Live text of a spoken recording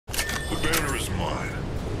The banner is mine.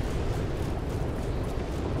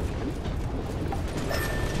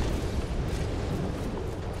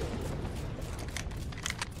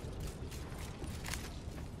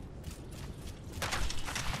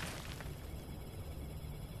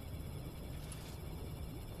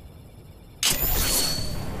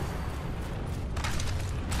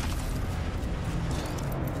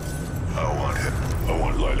 I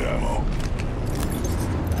want light ammo.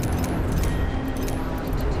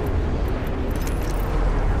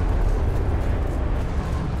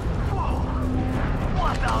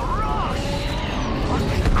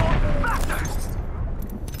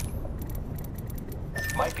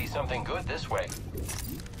 Might be something good this way.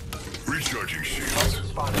 Recharging shields. Target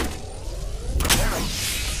spotted. Repairing.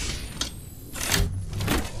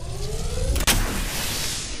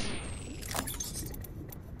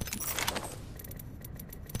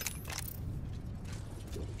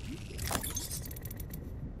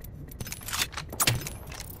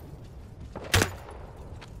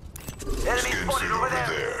 Enemy spotted over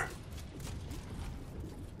there.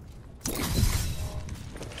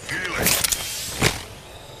 Healing.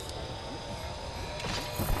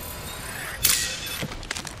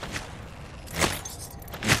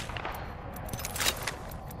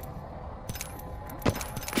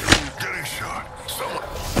 Getting shot. Someone.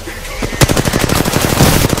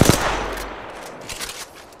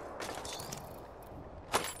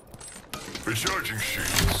 Recharging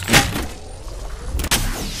shields.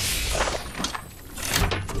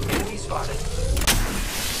 Enemy spotted.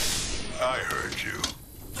 I heard you.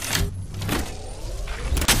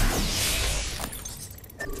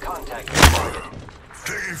 Contact spotted.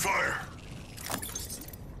 Taking fire.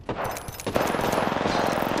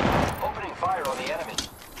 Opening fire on the enemy.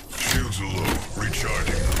 Shields are low.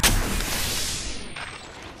 Recharging them.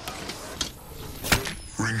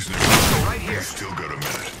 Rings near. Right here. Still got a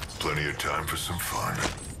minute. Plenty of time for some fun.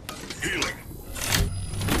 Healing.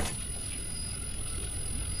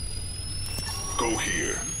 Go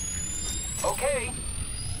here. Okay.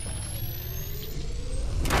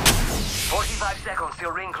 45 seconds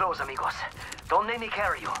till ring close, amigos. Don't make me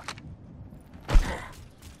carry you.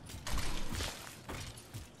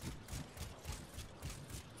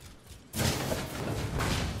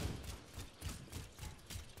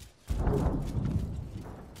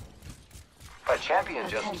 A champion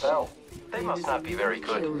just fell. They must not be very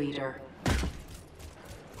good. Kill leader.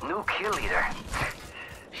 New kill leader.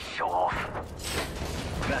 Show off.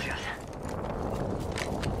 Gracias.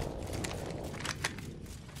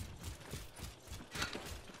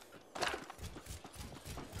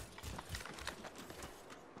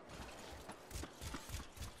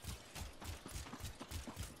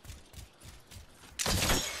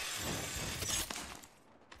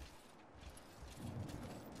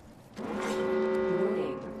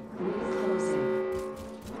 Warning. Ring closing.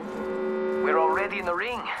 We're already in the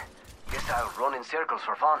ring. Guess I'll run in circles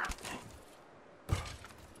for fun.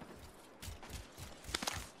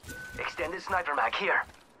 Extended sniper mag here.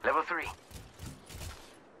 Level 3.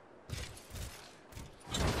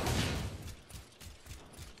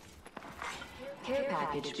 Care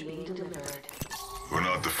package being delivered. We're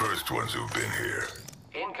not the first ones who've been here.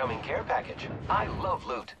 Incoming care package. I love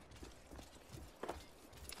loot.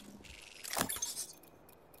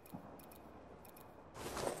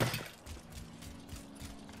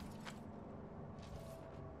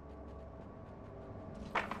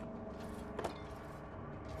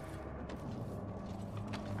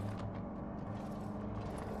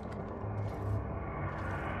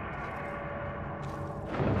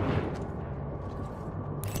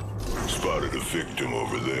 Spotted a victim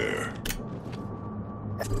over there.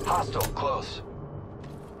 Hostile close.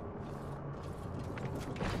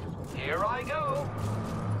 Here I go.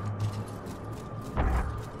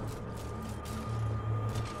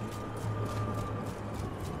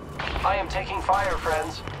 I am taking fire,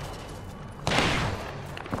 friends.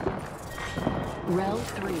 Rel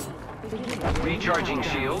 3. Beginning. Recharging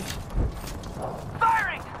shields.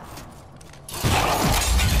 Firing! Join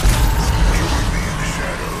me in the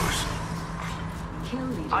shadows. Kill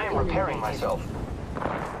leader I am repairing eliminated. myself.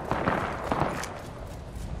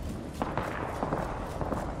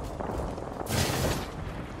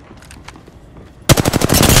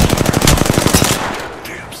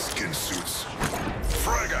 Damn skin suits.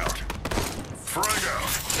 Frag out. Frag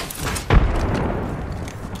out.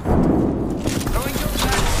 Going to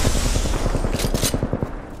attack.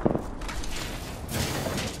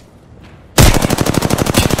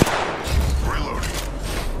 Reloading.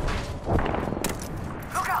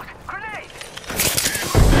 Look out! Grenade!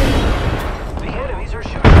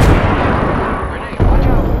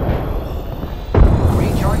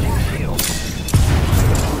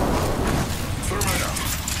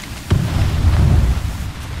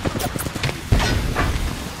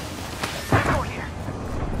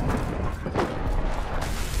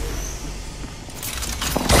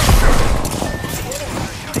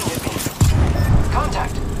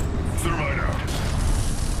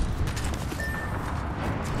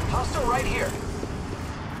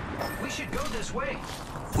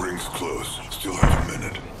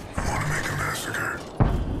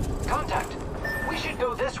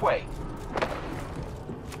 this way.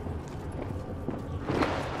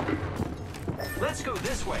 Let's go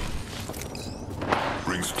this way.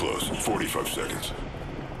 Ring's close. 45 seconds.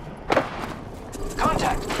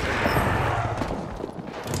 Contact!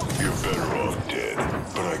 You're better off dead,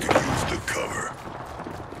 but I could use the cover.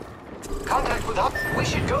 Contact with up. We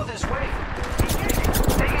should go this way.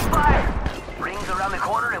 Taking fire! Ring's around the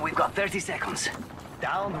corner and we've got 30 seconds.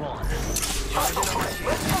 Down one. Let's go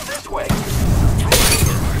this way.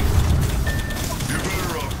 You're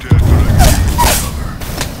better off dead, but I could use the cover.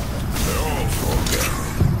 They'll all fall down.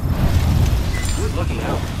 Good looking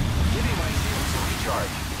out. Giving my shields a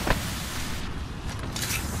recharge.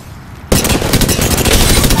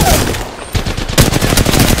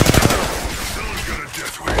 Someone's got a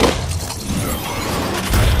death wave.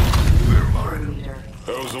 They're mine.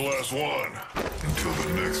 That was the last one. Until the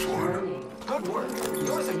next one. Good work.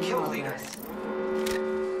 You're the kill leader.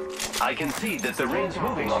 I can see that the ring's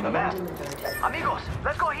moving on the map. Amigos,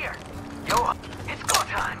 let's go here. Yo, it's go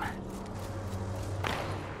time.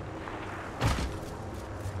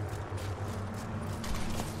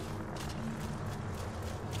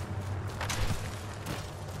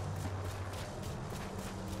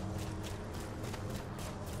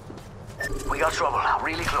 We got trouble,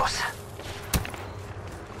 really close.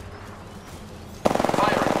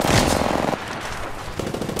 Firing.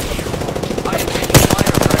 I am taking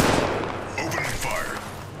fire, friends. Opening fire.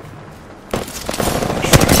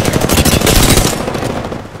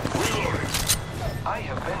 Reloading. I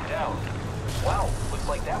have been down. Wow, looks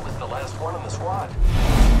like that was the last one in the squad.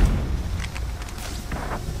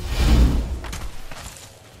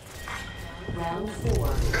 Round 4.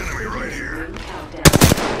 Enemy right here. Ring countdown.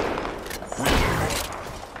 Reloading.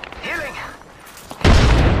 Healing!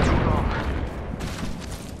 Too long.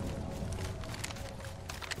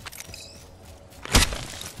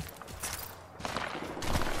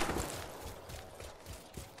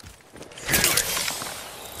 Healing.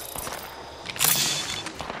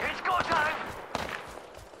 It's go time!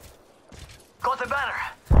 Got the banner.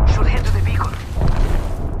 Should head to the beacon.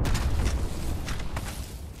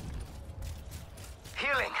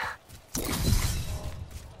 Healing.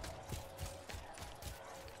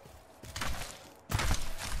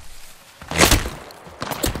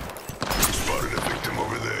 Spotted a victim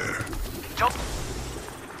over there. Jump.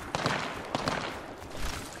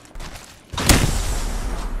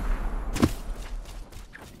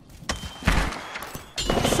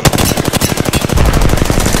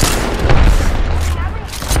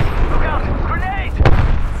 Look out! Grenade!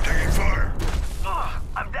 Taking fire. Oh,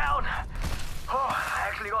 I'm down. Oh, I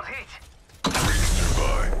actually got hit. Rings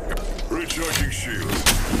nearby. Recharging shield.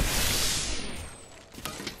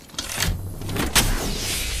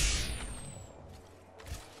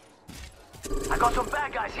 I got some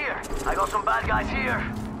bad guys here. I got some bad guys here.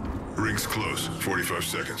 Rings close. 45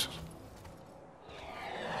 seconds.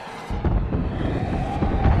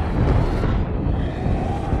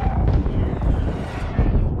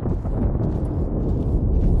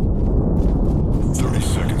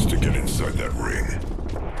 To get inside that ring.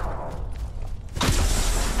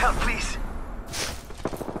 Help, please.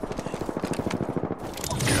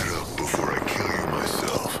 Get up before I kill you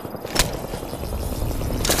myself.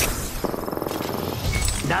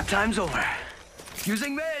 Nap time's over.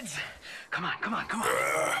 Using meds. Come on, come on, come on.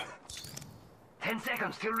 10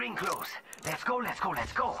 seconds till ring close. Let's go, let's go,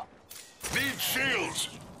 let's go. Need shields.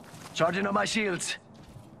 Charging on my shields.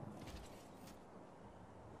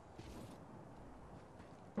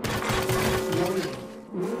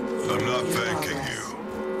 I'm not thanking you.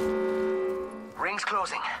 Ring's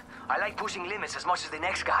closing. I like pushing limits as much as the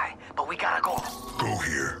next guy, but we gotta go. Go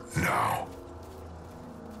here, now.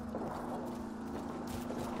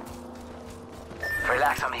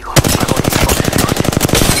 Relax, amigo.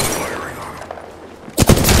 Firing on him.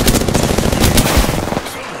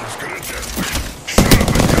 Someone's gonna death me. Shut up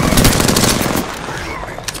and die.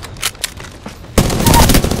 Reloading.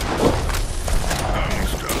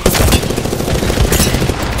 Almost done.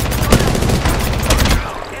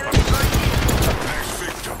 Next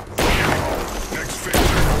victim. Next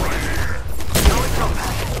victim right here.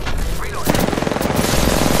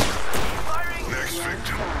 Next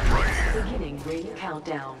victim right here. Beginning ring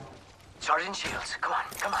countdown. Charging shields. Come on,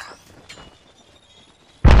 come on.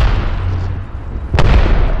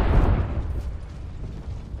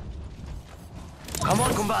 Come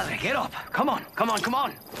on, compadre, get up. Come on, come on, come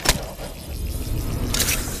on.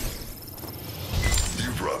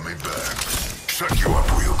 You brought me back. Shut you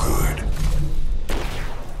up real good.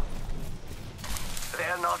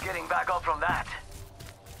 They're not getting back up from that.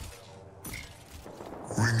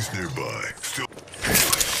 Rings nearby. Still.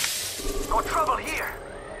 Got trouble here.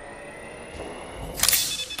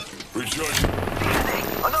 Recharging. Hey,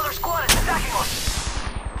 another squad is attacking us!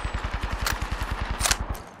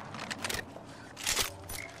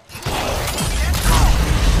 Let's go!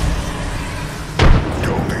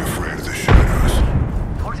 Don't be afraid of the shadows.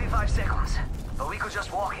 45 seconds, but we could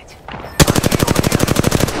just walk it.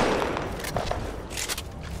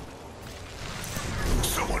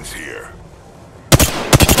 Someone's here.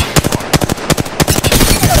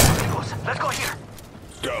 Let's go here.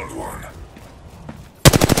 Downed one.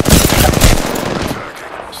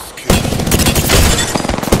 Attacking. Skill.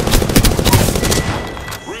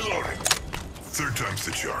 Reloading. Third time's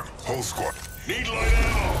the charm. Whole squad. Need light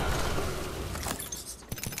ammo.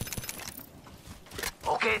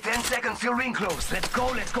 Okay, 10 seconds till ring close. Let's go,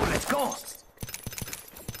 let's go, let's go.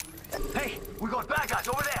 Hey, we got bad guys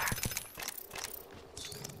over there.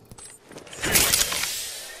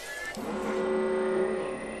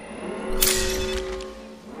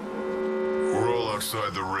 We're all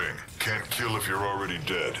outside the ring. Can't kill if you're already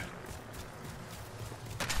dead.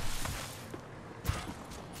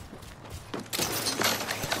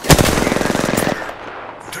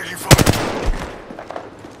 Taking fire.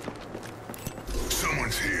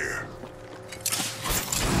 Someone's here.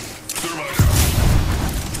 Thermite out.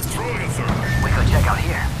 Throwing a thermite. We could check out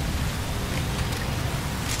here.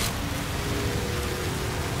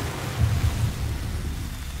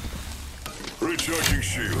 Recharging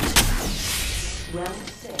shield. Round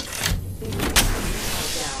 6. Beginning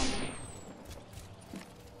countdown.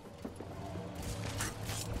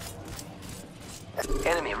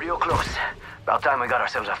 Enemy real close. About time we got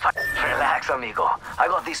ourselves a fight. Relax, amigo. I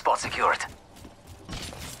got this spot secured.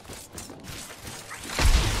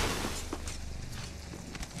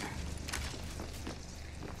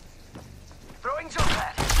 Throwing jump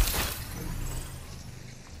pad.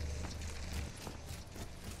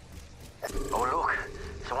 Oh look,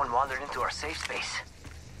 someone wandered into our safe space.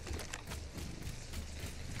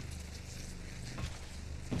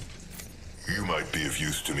 You might be of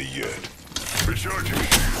use to me yet. Recharging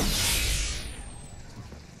shield.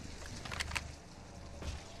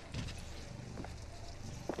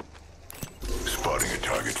 Spotting a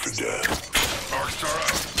target for death. Arc star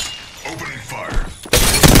out. Opening fire.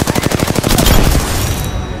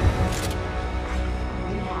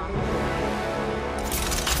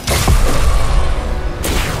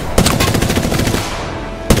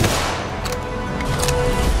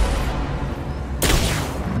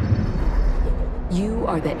 You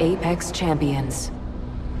are the Apex Champions.